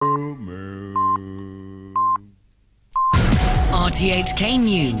RTHK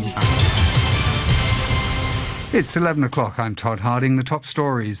News. It's 11 o'clock. I'm Todd Harding. The top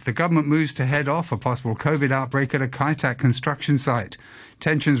stories. The government moves to head off a possible COVID outbreak at a Kaitak construction site.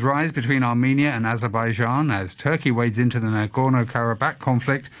 Tensions rise between Armenia and Azerbaijan as Turkey wades into the Nagorno-Karabakh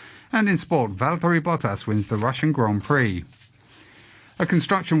conflict. And in sport, Valtteri Bottas wins the Russian Grand Prix. A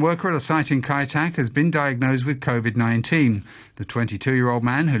construction worker at a site in Kaitak has been diagnosed with COVID-19. The 22-year-old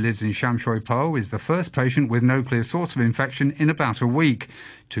man who lives in Shamshui-Po is the first patient with no clear source of infection in about a week.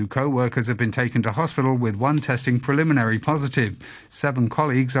 2 co-workers have been taken to hospital with 1 testing preliminary positive. 7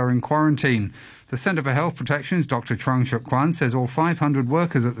 colleagues are in quarantine. The Centre for Health Protection's Dr. Trung Shuk Kwan says all 500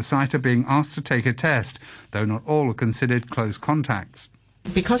 workers at the site are being asked to take a test, though not all are considered close contacts.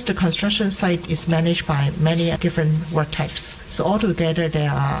 Because the construction site is managed by many different work types, so altogether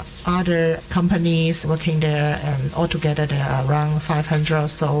there are other companies working there, and altogether there are around 500 or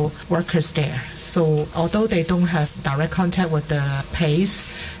so workers there. So although they don't have direct contact with the PACE,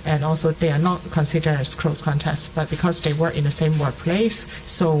 and also they are not considered as close contacts, but because they work in the same workplace,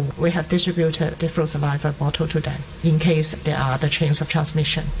 so we have distributed the flu saliva bottle to them in case there are other chains of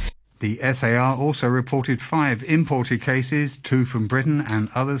transmission. The SAR also reported 5 imported cases, 2 from Britain and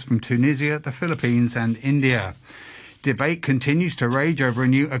others from Tunisia, the Philippines and India. Debate continues to rage over a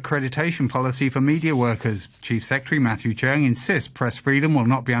new accreditation policy for media workers. Chief Secretary Matthew Cheung insists press freedom will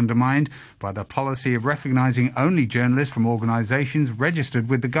not be undermined by the policy of recognising only journalists from organisations registered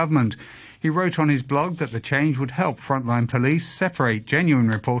with the government. He wrote on his blog that the change would help frontline police separate genuine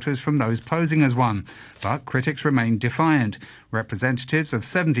reporters from those posing as one. But critics remain defiant. Representatives of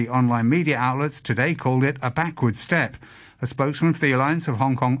 70 online media outlets today called it a backward step. A spokesman for the Alliance of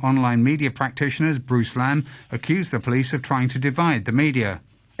Hong Kong Online Media Practitioners, Bruce Lam, accused the police of trying to divide the media.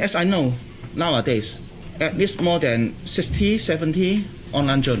 As I know, nowadays, at least more than 60, 70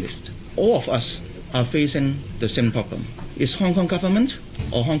 online journalists, all of us are facing the same problem. Is Hong Kong government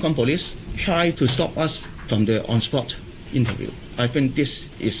or Hong Kong police try to stop us from the on-spot interview? I think this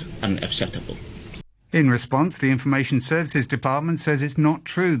is unacceptable. In response, the Information Services Department says it's not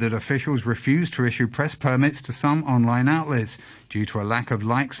true that officials refuse to issue press permits to some online outlets due to a lack of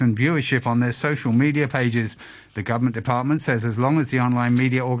likes and viewership on their social media pages. The Government Department says as long as the online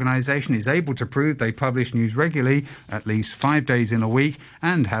media organisation is able to prove they publish news regularly, at least 5 days in a week,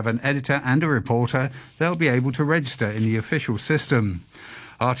 and have an editor and a reporter, they'll be able to register in the official system.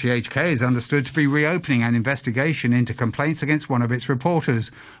 RTHK is understood to be reopening an investigation into complaints against one of its reporters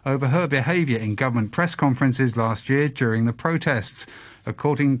over her behaviour in government press conferences last year during the protests.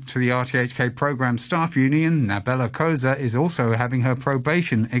 According to the RTHK programme staff union, Nabella Koza is also having her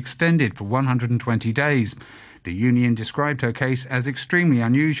probation extended for 120 days. The union described her case as extremely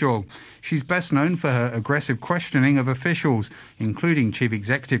unusual. She's best known for her aggressive questioning of officials, including Chief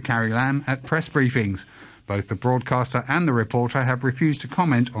Executive Carrie Lam, at press briefings. Both the broadcaster and the reporter have refused to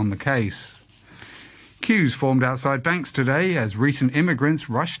comment on the case. Queues formed outside banks today as recent immigrants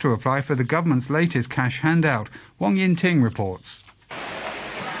rushed to apply for the government's latest cash handout. Wong Yin-ting reports.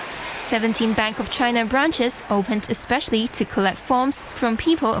 17 Bank of China branches opened especially to collect forms from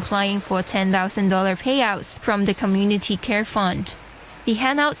people applying for $10,000 payouts from the Community Care Fund. The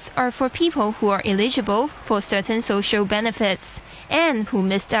handouts are for people who are eligible for certain social benefits and who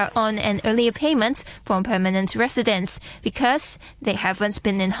missed out on an earlier payment for permanent residents because they haven't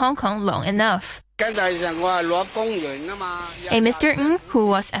been in Hong Kong long enough. A Mr. Ng, who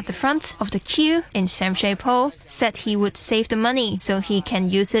was at the front of the queue in Shamshui-Po, said he would save the money so he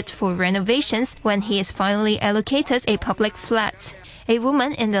can use it for renovations when he is finally allocated a public flat. A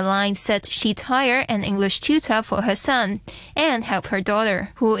woman in the line said she'd hire an English tutor for her son and help her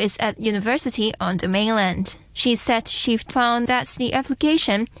daughter, who is at university on the mainland. She said she found that the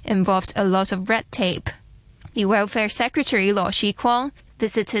application involved a lot of red tape. The Welfare Secretary, Law Shi-kwang,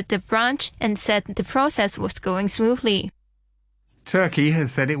 visited the branch and said the process was going smoothly. Turkey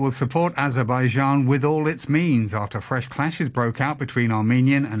has said it will support Azerbaijan with all its means after fresh clashes broke out between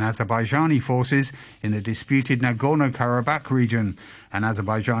Armenian and Azerbaijani forces in the disputed Nagorno-Karabakh region. An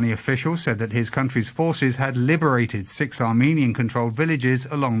Azerbaijani official said that his country's forces had liberated 6 Armenian-controlled villages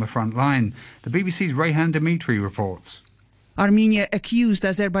along the front line. The BBC's Rehan Dimitri reports. Armenia accused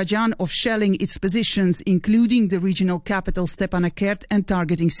Azerbaijan of shelling its positions, including the regional capital Stepanakert, and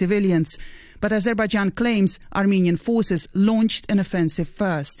targeting civilians. But Azerbaijan claims Armenian forces launched an offensive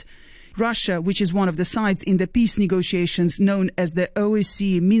first. Russia, which is one of the sides in the peace negotiations known as the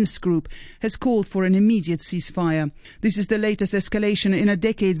OSCE Minsk Group, has called for an immediate ceasefire. This is the latest escalation in a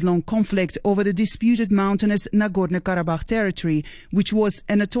decades-long conflict over the disputed mountainous Nagorno-Karabakh territory, which was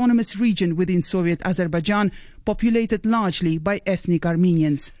an autonomous region within Soviet Azerbaijan, populated largely by ethnic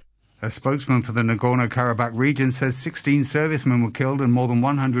Armenians. A spokesman for the Nagorno-Karabakh region says 16 servicemen were killed and more than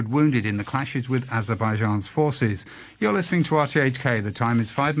 100 wounded in the clashes with Azerbaijan's forces. You're listening to RTHK. The time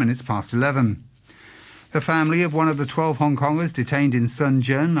is 5 minutes past 11. The family of one of the 12 Hong Kongers detained in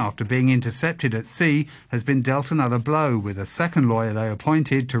Shenzhen after being intercepted at sea has been dealt another blow, with a second lawyer they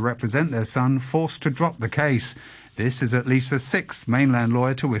appointed to represent their son forced to drop the case. This is at least the sixth mainland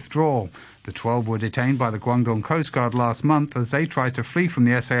lawyer to withdraw. The 12 were detained by the Guangdong Coast Guard last month as they tried to flee from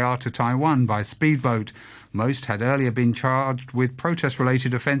the SAR to Taiwan by speedboat. Most had earlier been charged with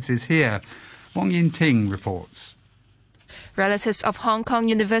protest-related offences here. Wang Yinting reports. Relatives of Hong Kong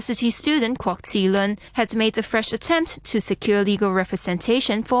University student Kwok Chi-lun had made a fresh attempt to secure legal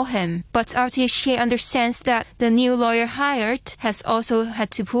representation for him. But RTHK understands that the new lawyer hired has also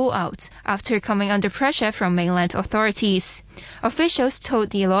had to pull out after coming under pressure from mainland authorities. Officials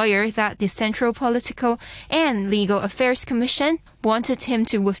told the lawyer that the Central Political and Legal Affairs Commission wanted him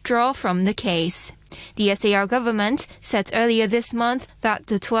to withdraw from the case. The SAR government said earlier this month that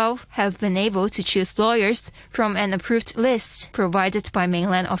the 12 have been able to choose lawyers from an approved list provided by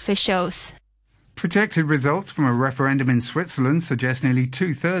mainland officials. Projected results from a referendum in Switzerland suggest nearly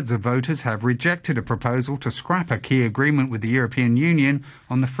two-thirds of voters have rejected a proposal to scrap a key agreement with the European Union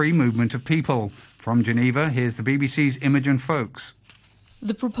on the free movement of people. From Geneva, here's the BBC's Imogen Foulkes.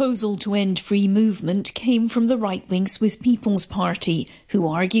 The proposal to end free movement came from the right-wing Swiss People's Party, who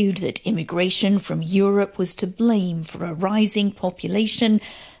argued that immigration from Europe was to blame for a rising population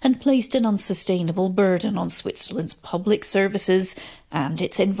and placed an unsustainable burden on Switzerland's public services and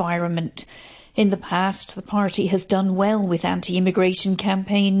its environment. In the past, the party has done well with anti-immigration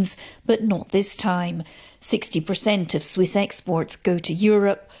campaigns, but not this time. 60% of Swiss exports go to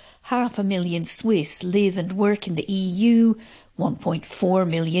Europe. 500,000 Swiss live and work in the EU. 1.4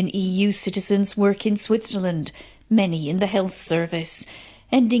 million EU citizens work in Switzerland, many in the health service.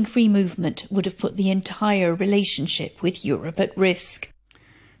 Ending free movement would have put the entire relationship with Europe at risk.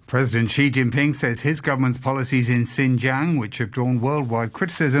 President Xi Jinping says his government's policies in Xinjiang, which have drawn worldwide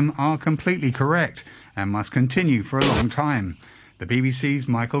criticism, are completely correct and must continue for a long time. The BBC's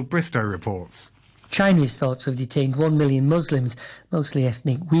Michael Bristow reports. China is thought to have detained 1 million Muslims, mostly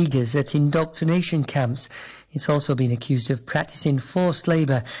ethnic Uyghurs, at indoctrination camps. It's also been accused of practicing forced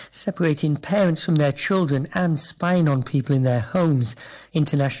labour, separating parents from their children and spying on people in their homes.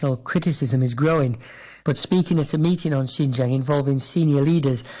 International criticism is growing. But speaking at a meeting on Xinjiang involving senior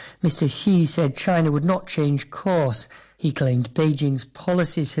leaders, Mr. Xi said China would not change course. He claimed Beijing's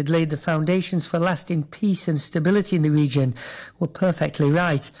policies had laid the foundations for lasting peace and stability in the region, were perfectly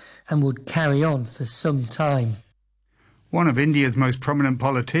right, and would carry on for some time. One of India's most prominent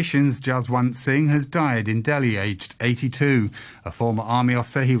politicians, Jaswant Singh, has died in Delhi, aged 82. A former army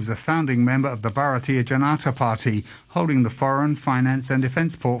officer, he was a founding member of the Bharatiya Janata Party, holding the foreign, finance and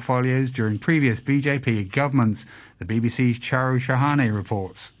defence portfolios during previous BJP governments. The BBC's Charu Shahane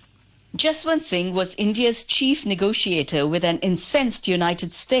reports. Jaswant Singh was India's chief negotiator with an incensed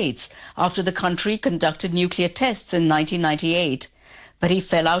United States after the country conducted nuclear tests in 1998. But he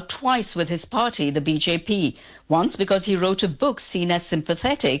fell out twice with his party, the BJP, once because he wrote a book seen as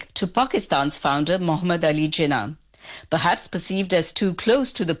sympathetic to Pakistan's founder Muhammad Ali Jinnah. Perhaps perceived as too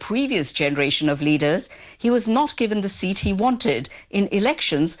close to the previous generation of leaders, he was not given the seat he wanted in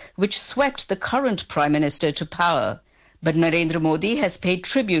elections which swept the current Prime Minister to power. But Narendra Modi has paid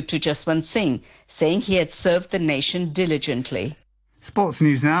tribute to Jaswant Singh, saying he had served the nation diligently. Sports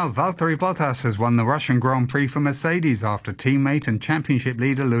news now. Valtteri Bottas has won the Russian Grand Prix for Mercedes after teammate and championship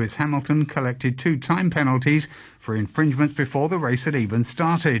leader Lewis Hamilton collected 2 time penalties for infringements before the race had even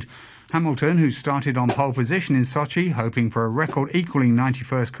started. Hamilton, who started on pole position in Sochi, hoping for a record-equalling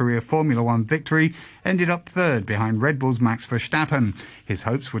 91st career Formula One victory, ended up third behind Red Bull's Max Verstappen. His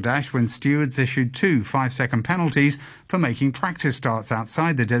hopes were dashed when stewards issued 2 5-second penalties for making practice starts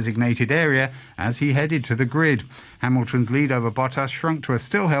outside the designated area as he headed to the grid. Hamilton's lead over Bottas shrunk to a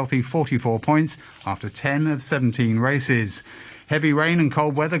still healthy 44 points after 10 of 17 races. Heavy rain and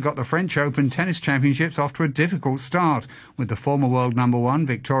cold weather got the French Open Tennis Championships off to a difficult start, with the former world number 1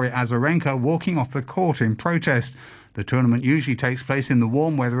 Victoria Azarenka walking off the court in protest. The tournament usually takes place in the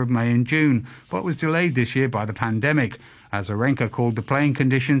warm weather of May and June, but was delayed this year by the pandemic. Azarenka called the playing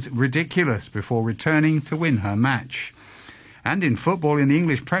conditions ridiculous before returning to win her match. And in football, in the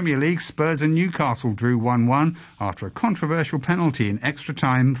English Premier League, Spurs and Newcastle drew 1-1 after a controversial penalty in extra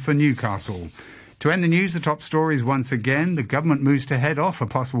time for Newcastle. To end the news, the top stories once again. The government moves to head off a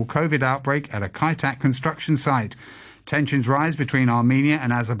possible COVID outbreak at a Kaitak construction site. Tensions rise between Armenia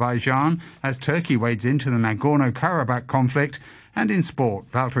and Azerbaijan as Turkey wades into the Nagorno-Karabakh conflict. And in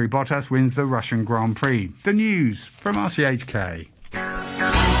sport, Valtteri Bottas wins the Russian Grand Prix. The news from RTHK.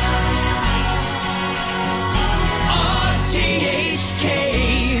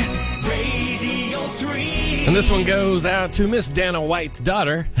 This one goes out to Miss Dana White's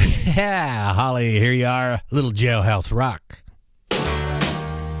daughter. Yeah, Holly, here you are, little jailhouse rock.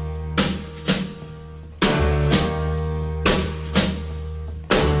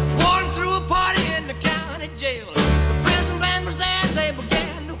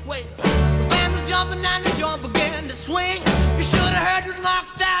 Swing. You should have heard this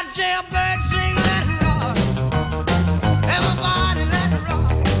knocked out jailbird sing. Let it rock. Everybody let it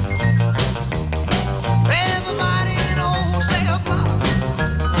rock. Everybody in the whole cell block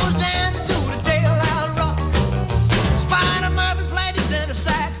was dancing to the jailhouse rock. Spider Murphy played his tenor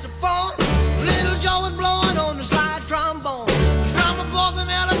saxophone. Little Joe was blowing on the slide trombone. The drummer boy from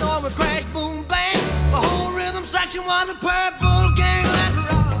Illinois would crash, boom, bang. The whole rhythm section was a Purple Gang. Let it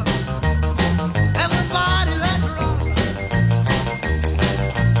rock. Everybody let it rock.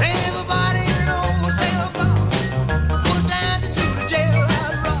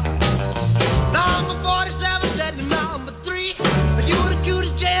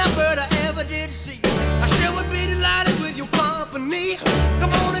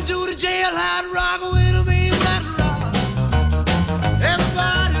 Come on and do the jailhouse rock with me, let it rock.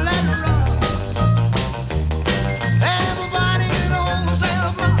 Everybody let it rock. Everybody in the whole cell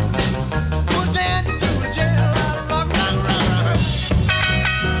block was dancing to the jailhouse rock, rock, rock, rock.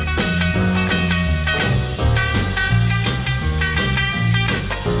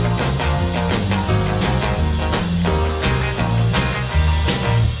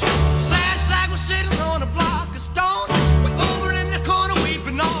 Sad sack was sitting on a block of stone.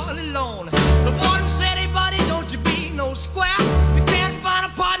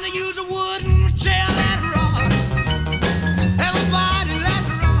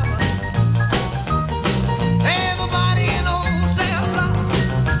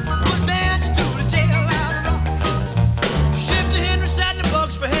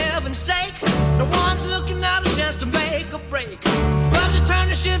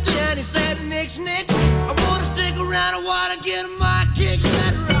 And he said, Nix, Nix, I wanna stick around, I wanna get my kick.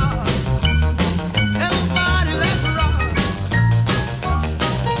 Let it rock. Everybody let it rock.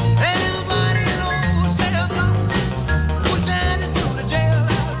 Everybody in the whole cell block was dancing to the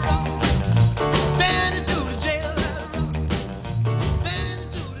jailhouse rock. Dancing to the jailhouse rock. Dancing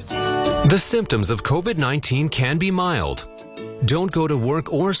to the jailhouse. The symptoms of COVID-19 can be mild. Don't go to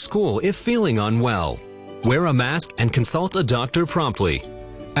work or school if feeling unwell. Wear a mask and consult a doctor promptly.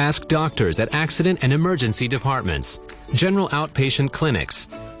 Ask doctors at accident and emergency departments, general outpatient clinics,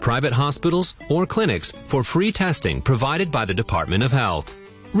 private hospitals, or clinics for free testing provided by the Department of Health.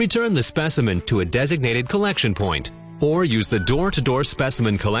 Return the specimen to a designated collection point, or use the door-to-door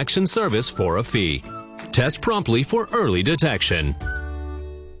specimen collection service for a fee. Test promptly for early detection.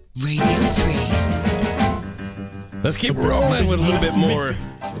 Radio 3. Let's keep rolling with a little bit more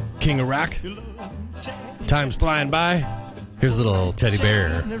King of Rock. Time's flying by. Here's a little teddy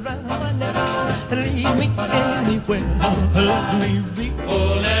bear. Leave me anywhere. Let me be.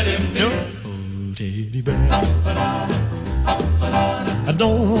 Oh, let him be. Oh, teddy bear. I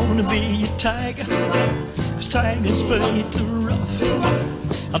don't wanna be a tiger, 'cause tigers play too rough.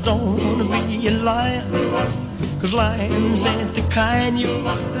 I don't wanna be a lion, 'cause lions ain't the kind you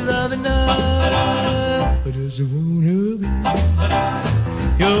love enough. I just wanna be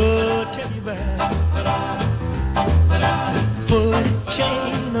your teddy bear. Put a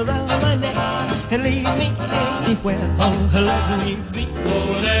chain around my neck and leave me anywhere. Oh, let me be.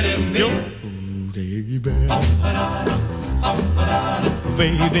 Oh, let him be. Your teddy bear.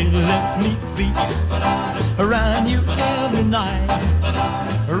 Baby, let me be around you every night.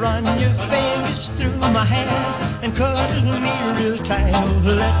 Run your fingers through my hair and cuddle me real tight. Oh,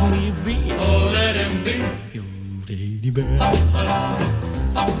 let me be. Oh, let him be. Your teddy bear.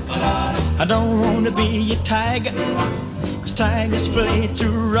 I don't wanna be a tiger, 'cause tigers play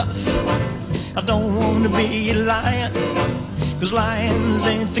too rough. I don't wanna be a lion, 'cause lions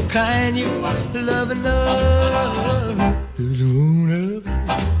ain't the kind you love enough. Just wanna be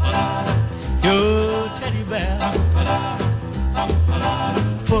your teddy bear.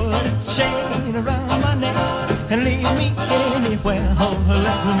 Put a chain around my neck and leave me anywhere. Oh,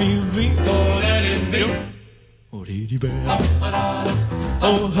 let me be. Oh, let it be. Oh, teddy bear.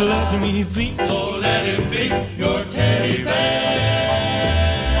 Oh, let me be. Oh, let it be your teddy bear.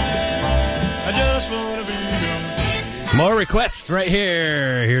 I just wanna be. More requests right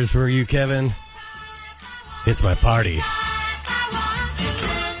here. Here's for you, Kevin. It's my party.